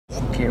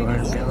Okay, we're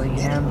in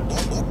Bellingham,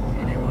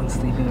 and everyone's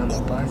sleeping on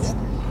the bus.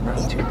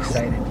 I'm too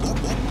excited.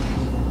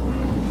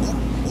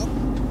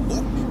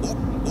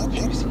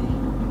 Juicy.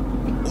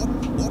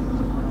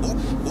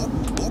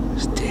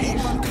 There's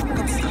Dave.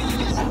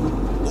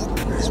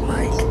 There's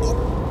Mike.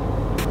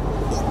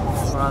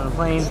 We're on the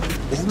plane.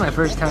 This is my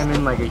first time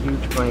in like a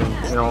huge plane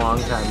in a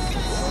long time.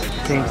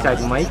 Sitting beside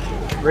Mike.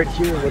 Right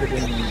here would have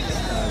been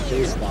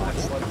Jay's spot.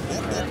 So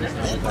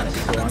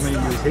I'm going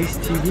to use his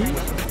TV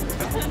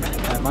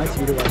and my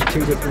TV to watch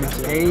two different.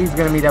 Jay's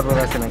gonna meet up with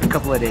us in a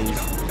couple of days.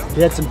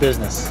 He had some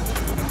business.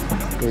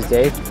 Here's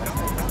Dave.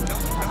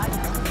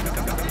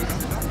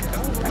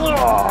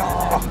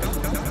 Oh.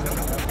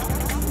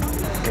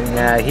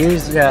 And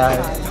here's the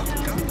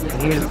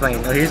plane.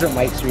 Oh, here's what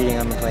Mike's reading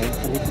on the plane.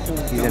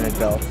 He's an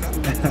adult.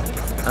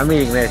 I'm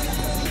reading this.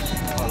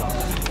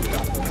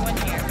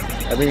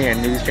 I'm reading a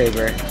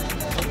newspaper,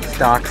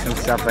 stocks and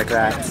stuff like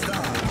that.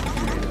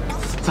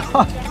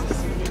 Stocks.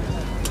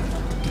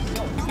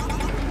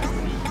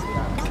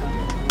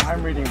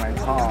 I'm reading my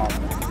palm.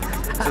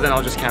 So then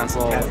I'll just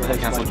cancel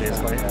Jay's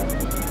flight.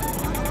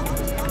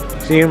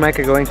 So you and Mike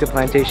are going to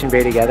Plantation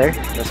Bay together?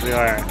 Yes, we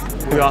are.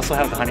 We also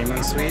have the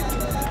honeymoon suite.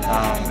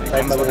 It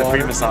comes with a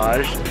free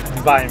massage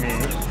by me.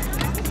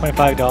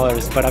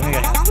 $25, but I'm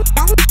gonna.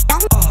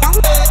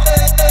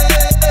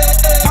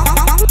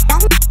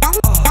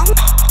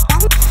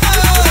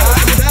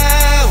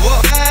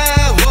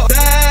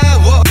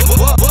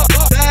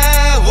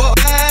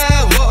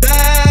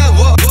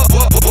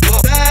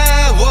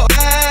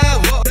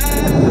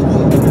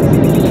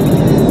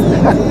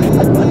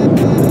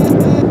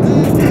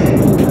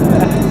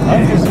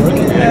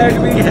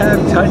 And we have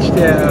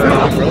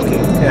touchdown.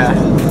 Yeah.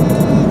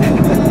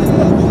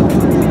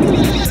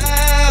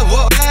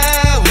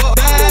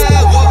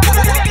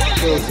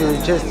 Okay, so we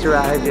just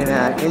arrived in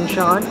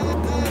Incheon,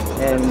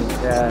 and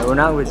we're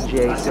not with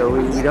Jay, so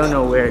we don't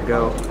know where to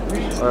go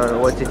or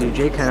what to do.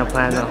 Jay kind of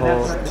planned the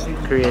whole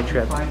Korea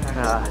trip.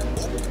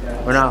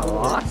 We're not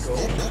lost,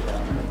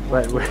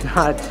 but we're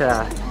not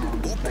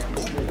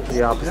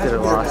the opposite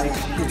of lost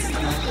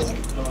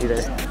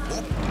either.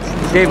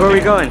 Dave, where are we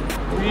going?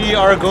 We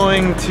are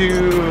going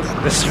to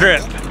the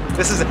Strip.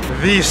 This is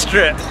the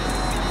Strip.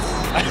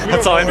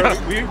 That's all I know.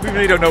 We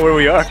really don't know where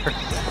we are.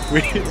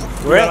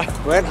 We're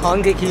at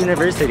Hongik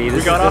University.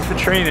 We got off the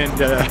train and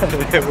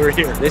we're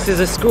here. This is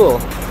a school.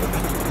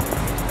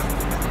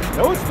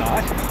 No, it's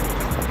not.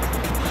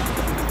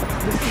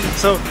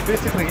 So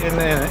basically,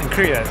 in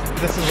Korea,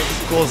 this is what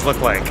schools look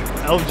like.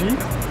 LG.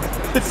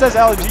 It says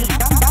LG.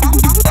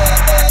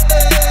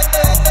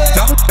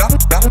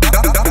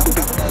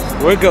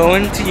 We're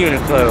going to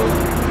Uniqlo.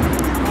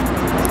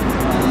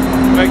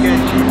 Might get a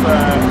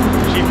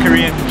cheap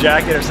Korean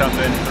jacket or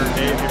something for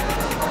Dave.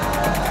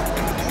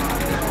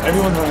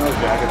 Everyone's wearing those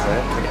jackets,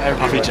 right? Like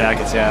puffy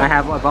jackets, yeah.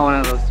 I bought one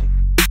of those too.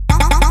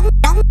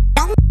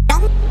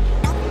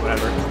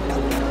 Whatever.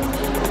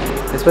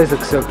 This place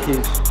looks so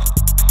cute.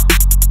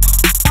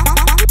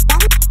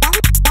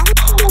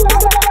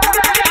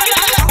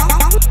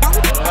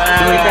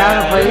 So we found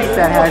a place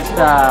that has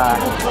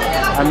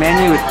a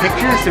menu with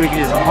pictures, so we can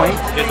just point.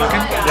 Good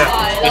looking? Yeah,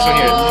 this one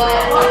here.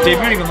 Dave,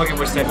 you're not even looking at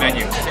what's that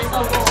menu.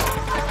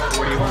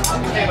 What do you want?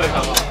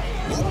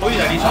 Oh,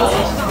 yeah, these ones.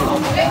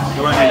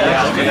 You want to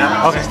do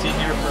that? Okay.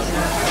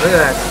 Look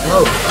at that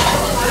smoke.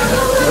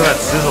 Look at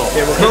that sizzle.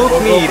 Smoke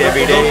meat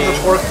every day.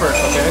 We'll go for the pork first,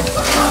 okay?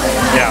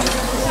 Yeah.